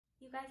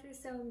guys are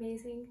so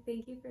amazing.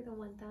 Thank you for the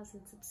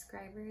 1,000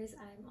 subscribers.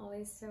 I'm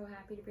always so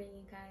happy to bring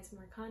you guys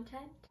more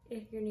content.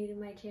 If you're new to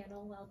my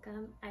channel,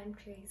 welcome. I'm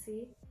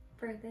Tracy.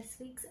 For this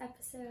week's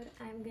episode,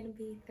 I'm going to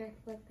be thrift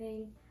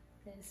flipping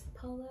this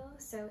polo.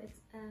 So it's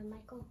a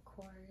Michael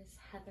Kors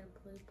Heather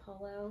Blue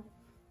polo.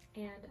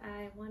 And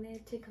I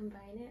wanted to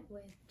combine it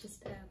with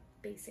just a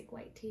basic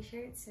white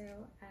t-shirt so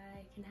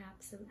I can have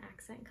some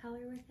accent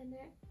color within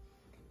it.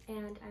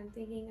 And I'm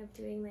thinking of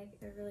doing like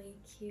a really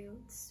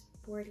cute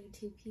sporty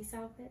two-piece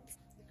outfit.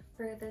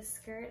 For the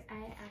skirt,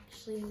 I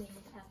actually made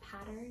a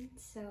pattern,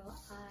 so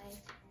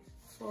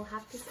I will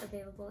have this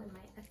available in my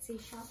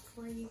Etsy shop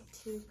for you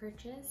to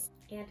purchase.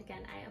 And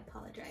again, I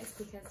apologize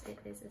because it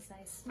is a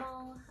size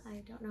small.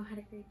 I don't know how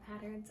to grade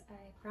patterns.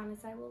 I promise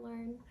I will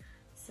learn,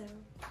 so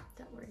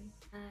don't worry.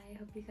 I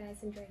hope you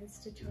guys enjoy this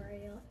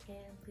tutorial,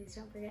 and please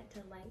don't forget to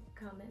like,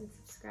 comment, and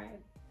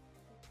subscribe.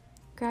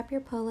 Grab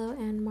your polo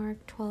and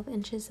mark 12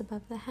 inches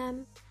above the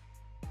hem.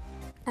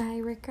 I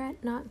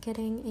regret not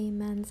getting a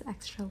men's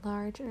extra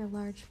large or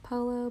large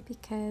polo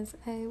because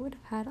I would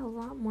have had a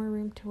lot more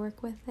room to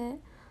work with it,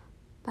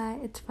 but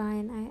it's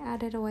fine. I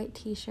added a white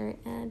t-shirt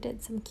and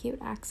did some cute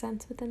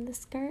accents within the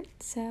skirt,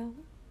 so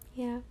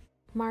yeah.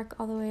 Mark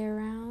all the way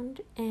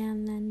around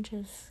and then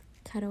just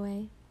cut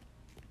away.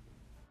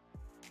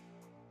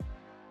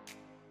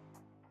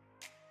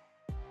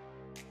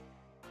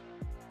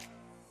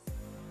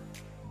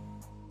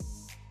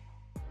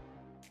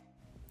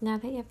 Now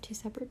that you have two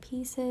separate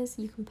pieces,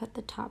 you can put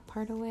the top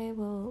part away,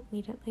 we'll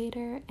need it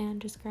later,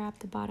 and just grab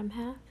the bottom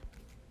half.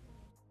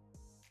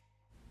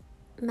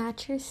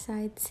 Match your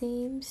side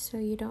seams so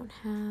you don't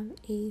have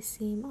a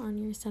seam on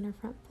your center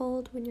front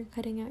fold when you're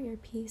cutting out your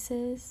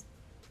pieces.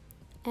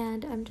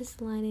 And I'm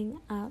just lining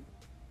up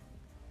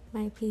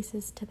my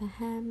pieces to the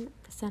hem,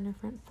 the center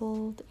front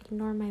fold.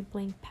 Ignore my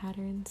blank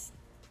patterns.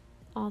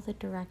 All the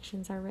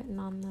directions are written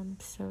on them,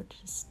 so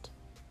just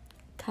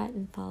cut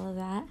and follow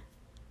that.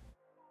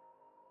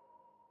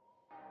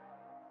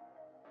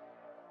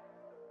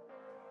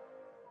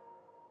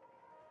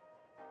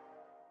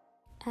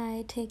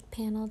 I take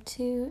panel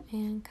 2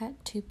 and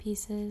cut 2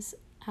 pieces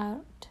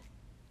out,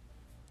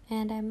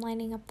 and I'm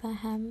lining up the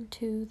hem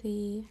to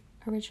the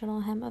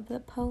original hem of the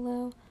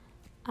polo.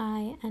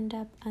 I end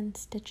up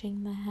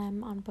unstitching the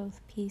hem on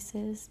both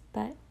pieces,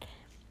 but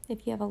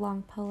if you have a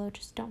long polo,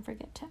 just don't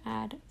forget to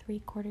add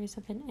 3/4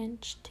 of an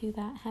inch to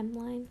that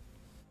hemline.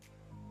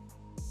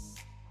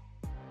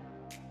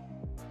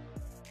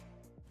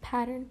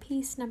 Pattern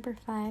piece number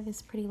 5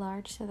 is pretty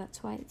large, so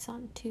that's why it's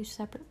on 2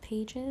 separate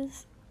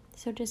pages.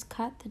 So just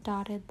cut the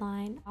dotted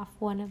line off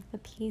one of the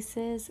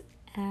pieces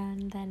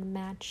and then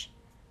match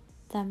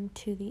them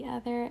to the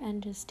other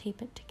and just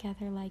tape it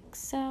together like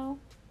so.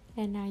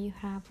 And now you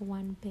have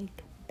one big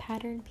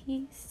pattern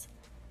piece.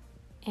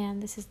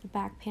 And this is the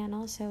back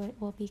panel, so it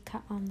will be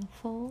cut on the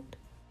fold.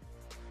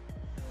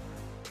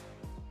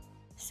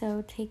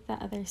 So take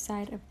the other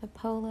side of the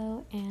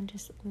polo and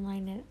just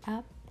line it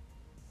up.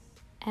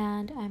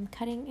 And I'm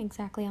cutting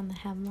exactly on the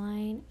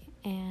hemline,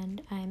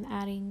 and I'm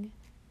adding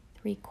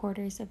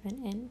 3/4 of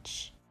an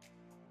inch.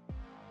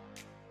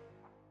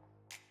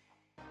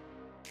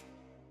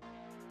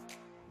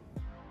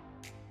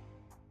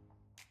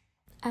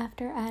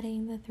 After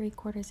adding the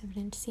 3/4 of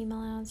an inch seam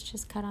allowance,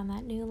 just cut on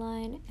that new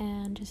line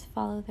and just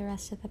follow the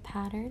rest of the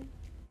pattern.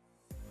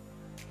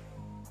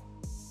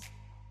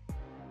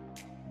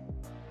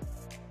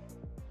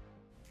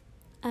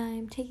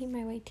 I'm taking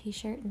my white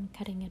t-shirt and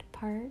cutting it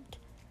apart,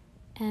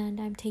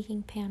 and I'm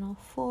taking panel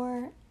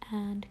 4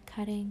 and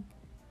cutting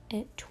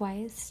it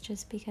twice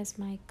just because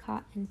my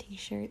cotton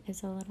t-shirt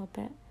is a little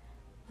bit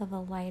of a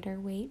lighter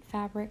weight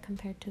fabric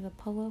compared to the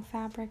polo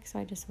fabric, so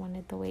I just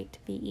wanted the weight to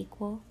be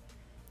equal,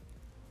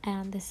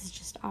 and this is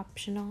just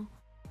optional.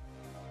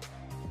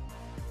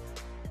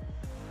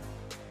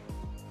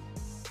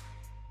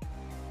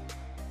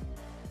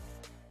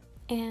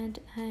 And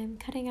I'm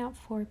cutting out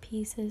 4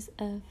 pieces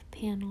of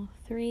panel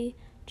 3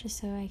 just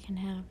so I can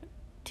have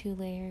 2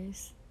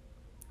 layers.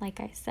 Like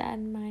I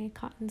said, my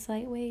cotton's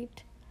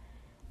lightweight.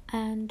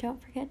 And don't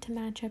forget to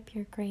match up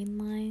your grain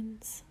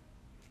lines.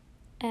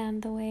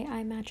 And the way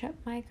I match up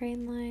my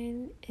grain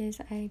line is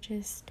I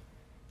just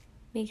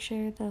make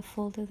sure the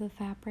fold of the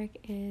fabric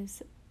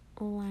is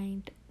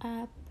lined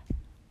up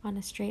on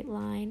a straight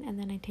line, and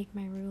then I take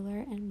my ruler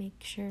and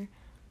make sure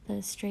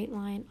the straight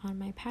line on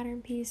my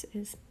pattern piece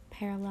is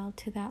parallel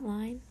to that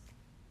line.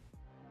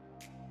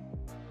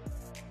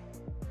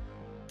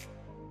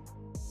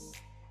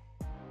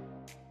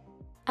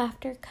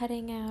 After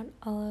cutting out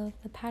all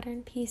of the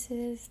pattern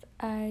pieces,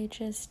 I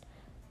just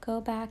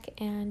go back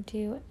and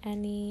do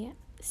any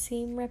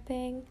seam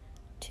ripping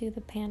to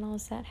the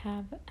panels that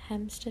have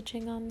hem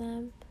stitching on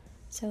them.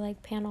 So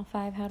like panel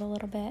 5 had a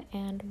little bit,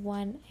 and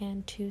 1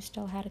 and 2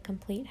 still had a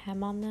complete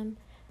hem on them.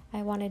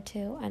 I wanted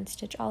to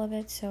unstitch all of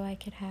it so I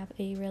could have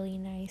a really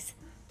nice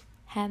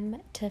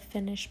hem to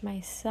finish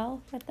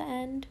myself at the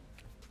end.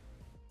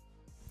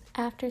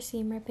 After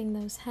seam ripping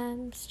those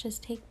hems,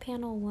 just take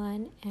panel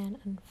 1 and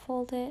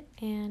unfold it,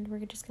 and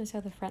we're just going to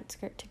sew the front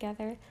skirt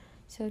together.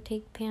 So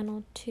take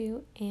panel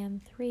 2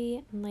 and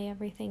 3 and lay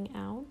everything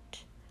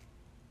out.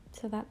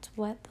 So that's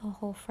what the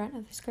whole front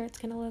of the skirt's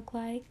gonna look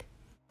like.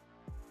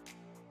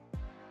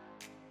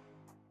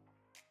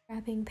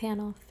 Grabbing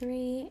panel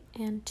 3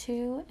 and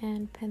 2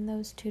 and pin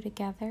those two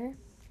together.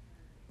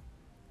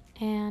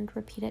 And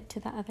repeat it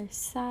to the other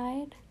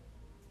side.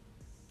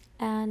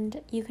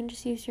 And you can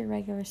just use your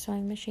regular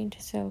sewing machine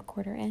to sew a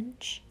 1/4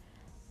 inch.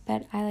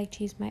 But I like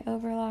to use my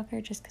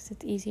overlocker just because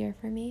it's easier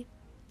for me.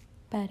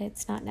 But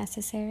it's not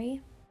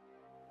necessary.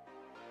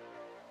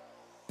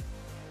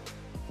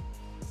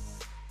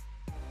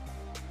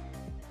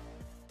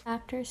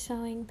 After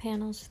sewing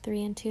panels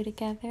 3 and 2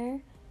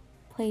 together,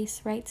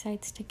 place right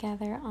sides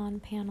together on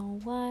panel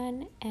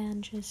 1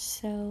 and just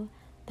sew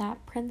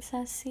that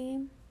princess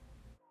seam.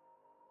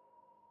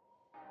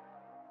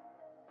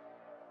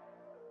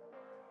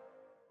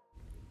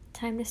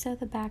 Time to sew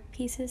the back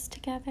pieces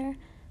together.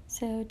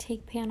 So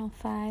take panel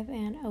 5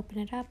 and open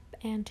it up,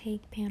 and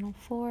take panel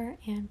 4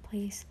 and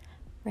place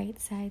right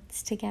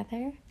sides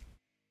together.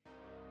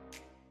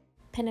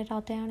 Pin it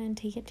all down and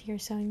take it to your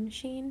sewing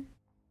machine.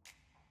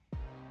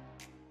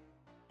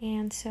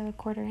 And sew a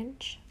 1/4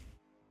 inch.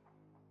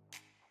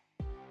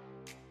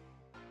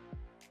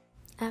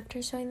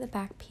 After sewing the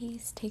back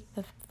piece, take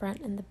the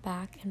front and the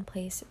back and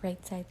place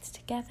right sides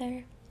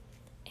together.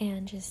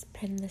 And just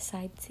pin the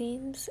side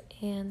seams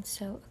and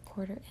sew a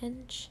 1/4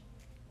 inch.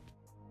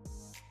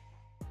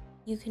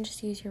 You can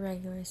just use your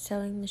regular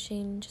sewing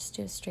machine, just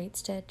do a straight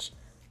stitch.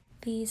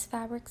 These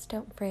fabrics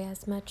don't fray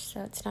as much,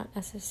 so it's not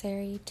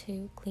necessary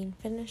to clean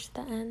finish the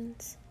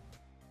ends.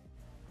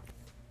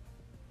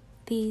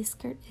 The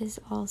skirt is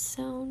all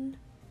sewn.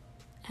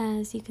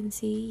 As you can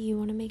see, you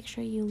want to make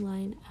sure you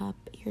line up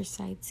your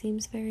side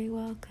seams very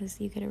well because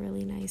you get a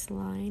really nice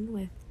line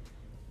with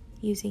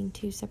using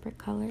 2 separate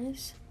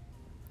colors.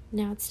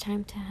 Now it's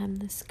time to hem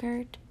the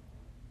skirt.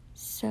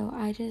 So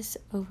I just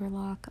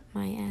overlock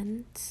my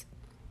ends.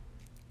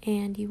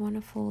 And you want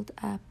to fold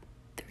up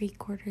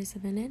 3/4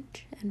 of an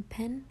inch and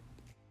pin.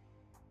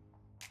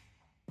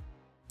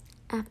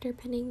 After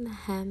pinning the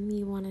hem,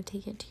 you want to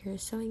take it to your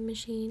sewing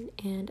machine,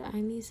 and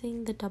I'm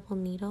using the double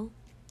needle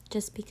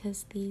just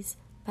because these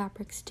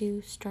fabrics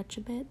do stretch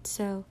a bit,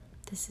 so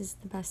this is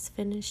the best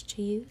finish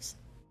to use.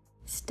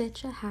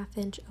 Stitch a 1/2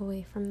 inch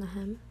away from the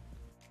hem.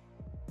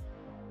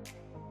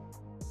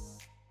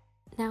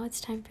 Now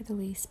it's time for the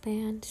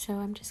waistband, so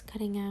I'm just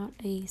cutting out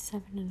a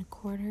 7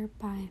 1/4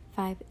 by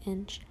 5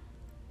 inch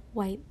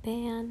white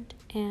band,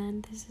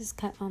 and this is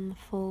cut on the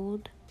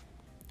fold.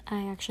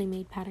 I actually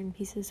made pattern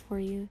pieces for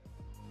you.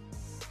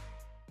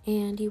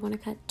 And you want to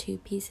cut 2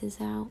 pieces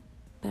out,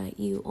 but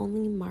you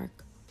only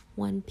mark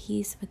 1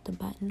 piece with the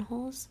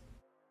buttonholes.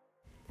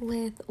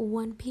 With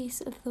 1 piece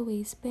of the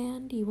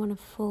waistband, you want to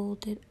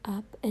fold it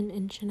up 1.5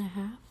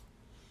 inches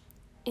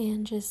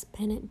and just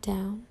pin it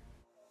down.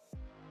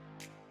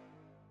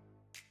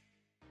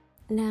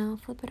 Now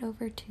flip it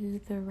over to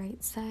the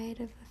right side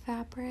of the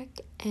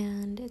fabric,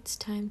 and it's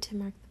time to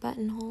mark the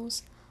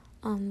buttonholes.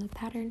 On the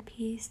pattern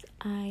piece,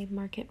 I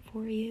mark it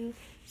for you,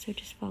 so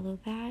just follow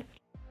that.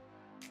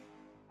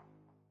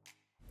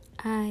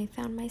 I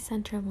found my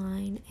center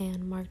line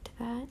and marked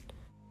that.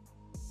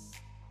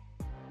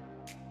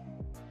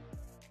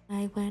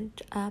 I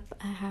went up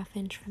a 1/2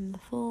 inch from the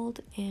fold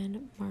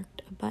and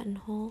marked a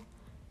buttonhole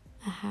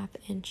a 1/2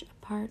 inch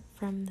apart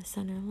from the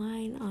center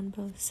line on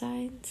both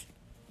sides.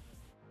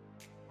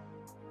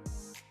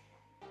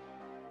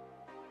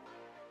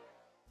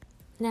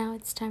 Now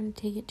it's time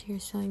to take it to your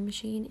sewing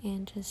machine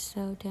and just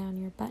sew down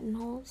your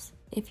buttonholes.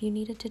 If you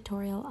need a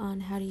tutorial on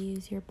how to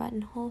use your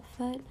buttonhole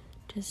foot,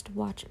 just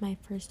watch my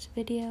first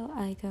video.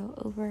 I go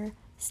over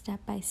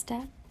step by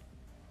step.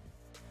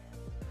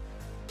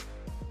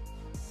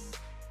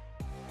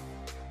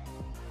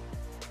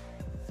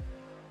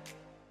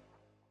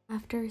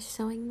 After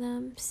sewing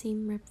them,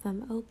 seam rip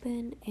them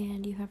open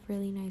and you have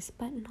really nice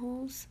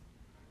buttonholes.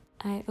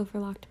 I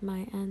overlocked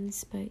my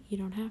ends, but you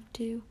don't have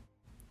to.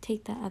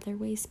 Take the other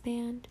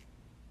waistband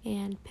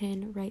and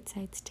pin right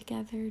sides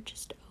together,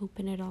 just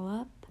open it all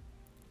up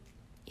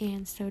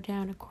and sew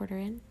down a 1/4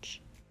 inch.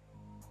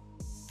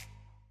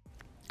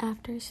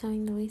 After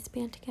sewing the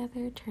waistband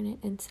together, turn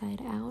it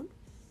inside out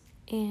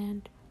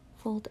and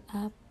fold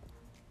up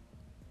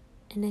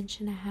 1.5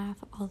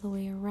 inches all the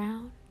way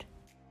around.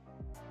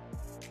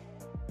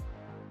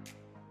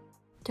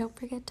 Don't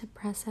forget to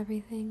press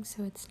everything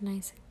so it's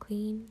nice and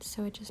clean,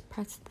 so I just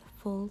pressed the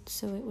fold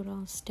so it would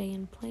all stay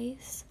in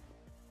place.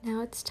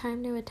 Now it's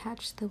time to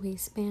attach the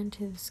waistband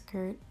to the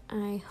skirt.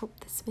 I hope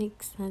this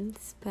makes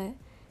sense, but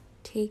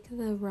take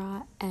the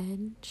raw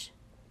edge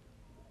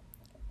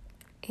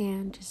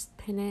and just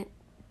pin it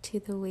to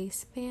the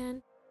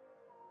waistband.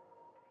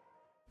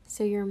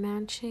 So you're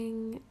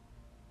matching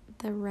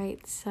the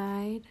right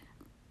side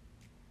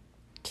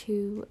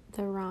to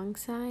the wrong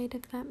side,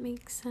 if that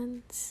makes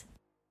sense.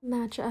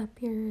 Match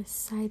up your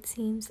side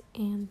seams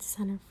and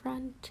center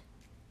front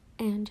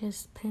and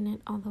just pin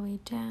it all the way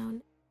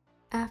down.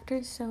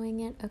 After sewing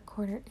it a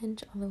 1/4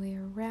 inch all the way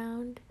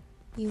around,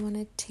 you want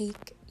to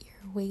take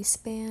your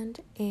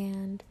waistband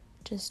and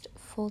just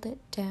fold it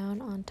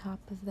down on top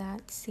of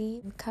that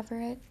seam, cover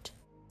it,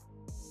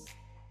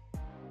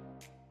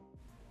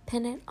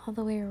 pin it all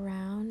the way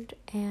around,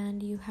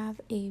 and you have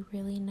a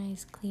really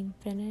nice clean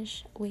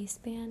finish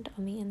waistband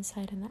on the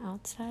inside and the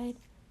outside.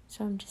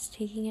 So I'm just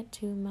taking it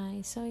to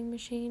my sewing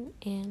machine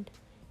and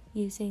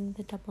using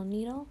the double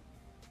needle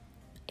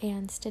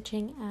and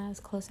stitching as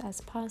close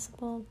as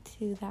possible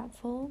to that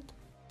fold.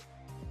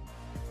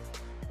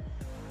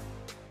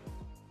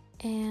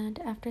 And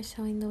after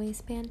sewing the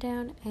waistband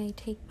down, I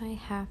take my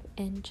 1/2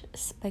 inch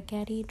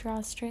spaghetti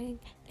drawstring.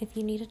 If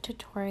you need a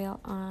tutorial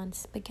on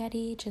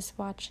spaghetti, just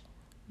watch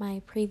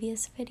my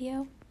previous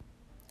video.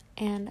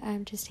 And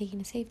I'm just taking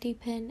a safety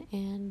pin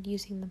and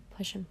using the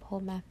push and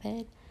pull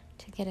method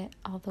to get it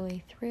all the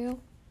way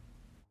through.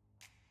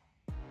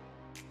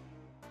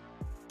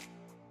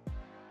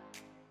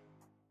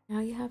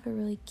 Now you have a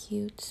really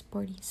cute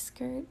sporty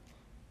skirt.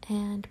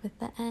 And with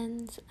the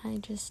ends, I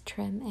just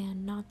trim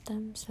and knot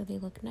them so they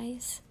look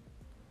nice.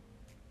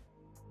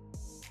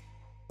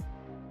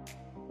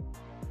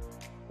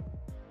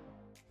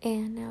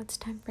 And now it's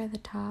time for the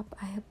top.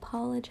 I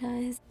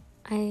apologize.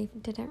 I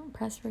didn't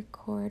press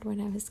record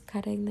when I was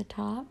cutting the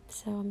top,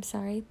 so I'm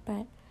sorry,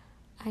 but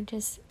I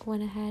just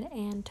went ahead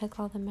and took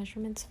all the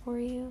measurements for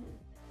you.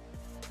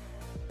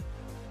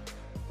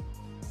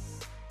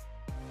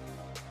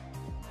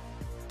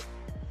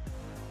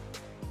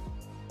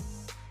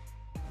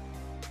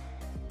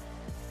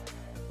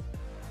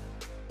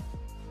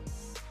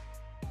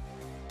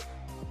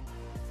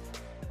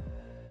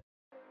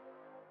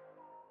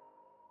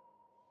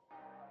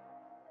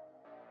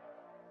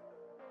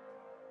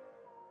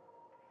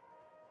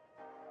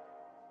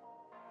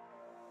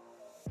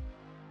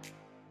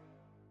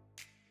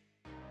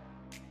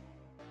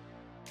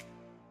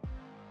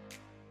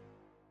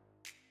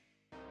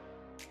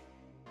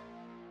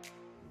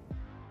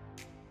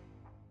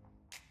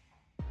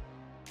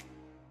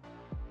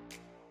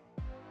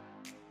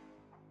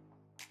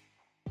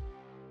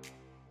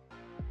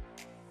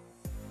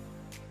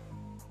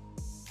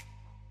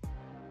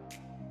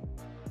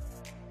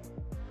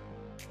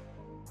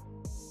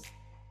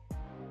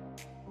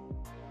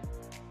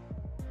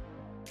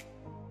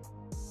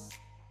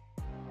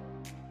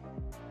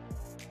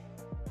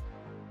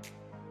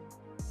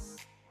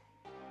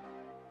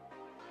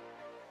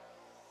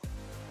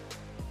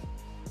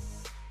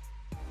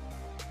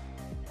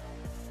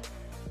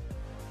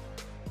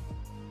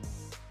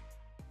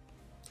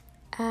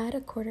 Add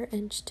a 1/4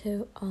 inch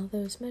to all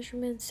those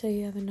measurements so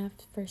you have enough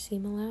for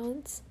seam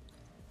allowance.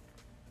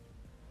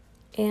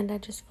 And I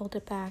just fold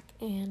it back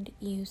and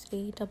use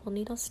a double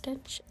needle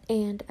stitch.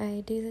 And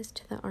I do this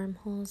to the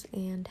armholes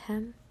and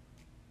hem.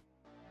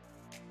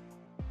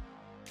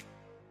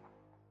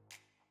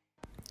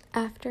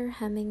 After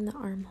hemming the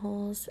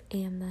armholes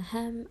and the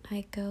hem,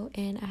 I go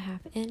in a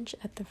 1/2 inch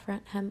at the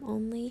front hem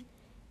only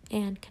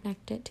and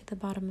connect it to the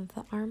bottom of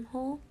the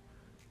armhole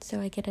so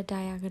I get a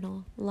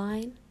diagonal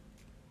line.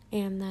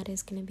 And that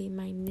is going to be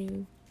my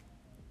new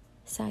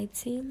side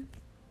seam.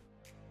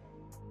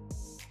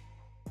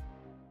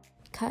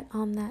 Cut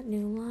on that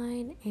new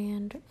line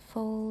and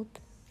fold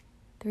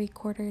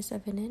 3/4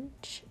 of an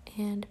inch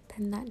and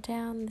pin that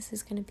down. This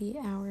is going to be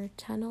our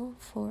tunnel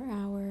for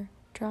our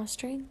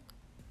drawstring.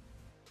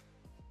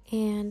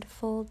 And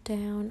fold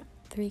down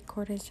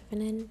 3/4 of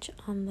an inch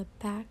on the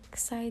back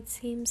side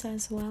seams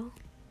as well.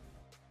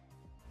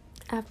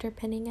 After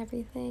pinning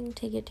everything,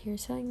 take it to your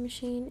sewing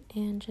machine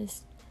and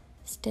just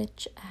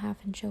stitch a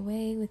 1/2 inch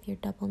away with your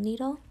double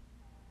needle,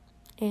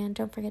 and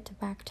don't forget to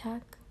back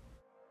tack.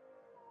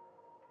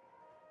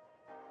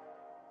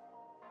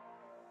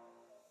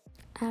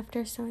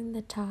 After sewing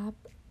the top,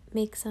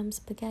 make some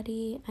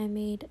spaghetti. I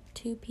made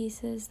 2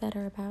 pieces that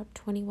are about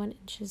 21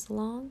 inches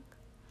long,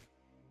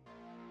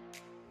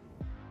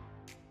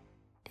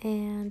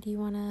 and you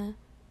want to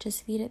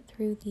just feed it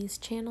through these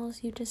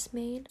channels you just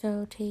made.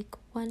 So take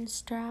one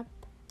strap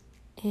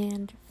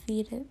and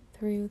feed it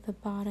through the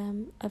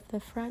bottom of the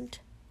front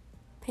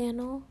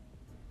panel,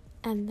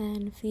 and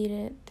then feed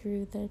it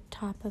through the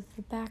top of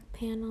the back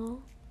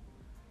panel,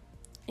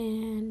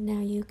 and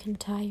now you can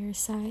tie your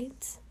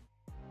sides.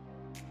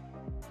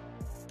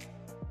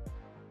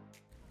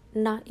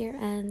 Knot your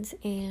ends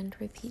and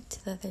repeat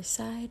to the other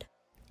side.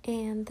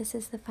 And this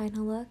is the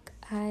final look.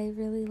 I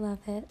really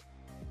love it.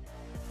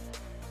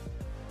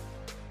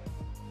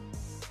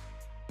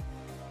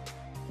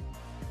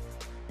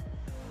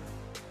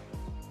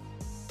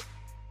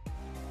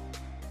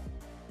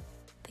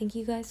 Thank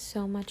you guys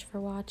so much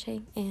for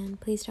watching, and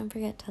please don't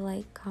forget to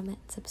like,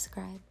 comment,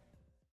 subscribe.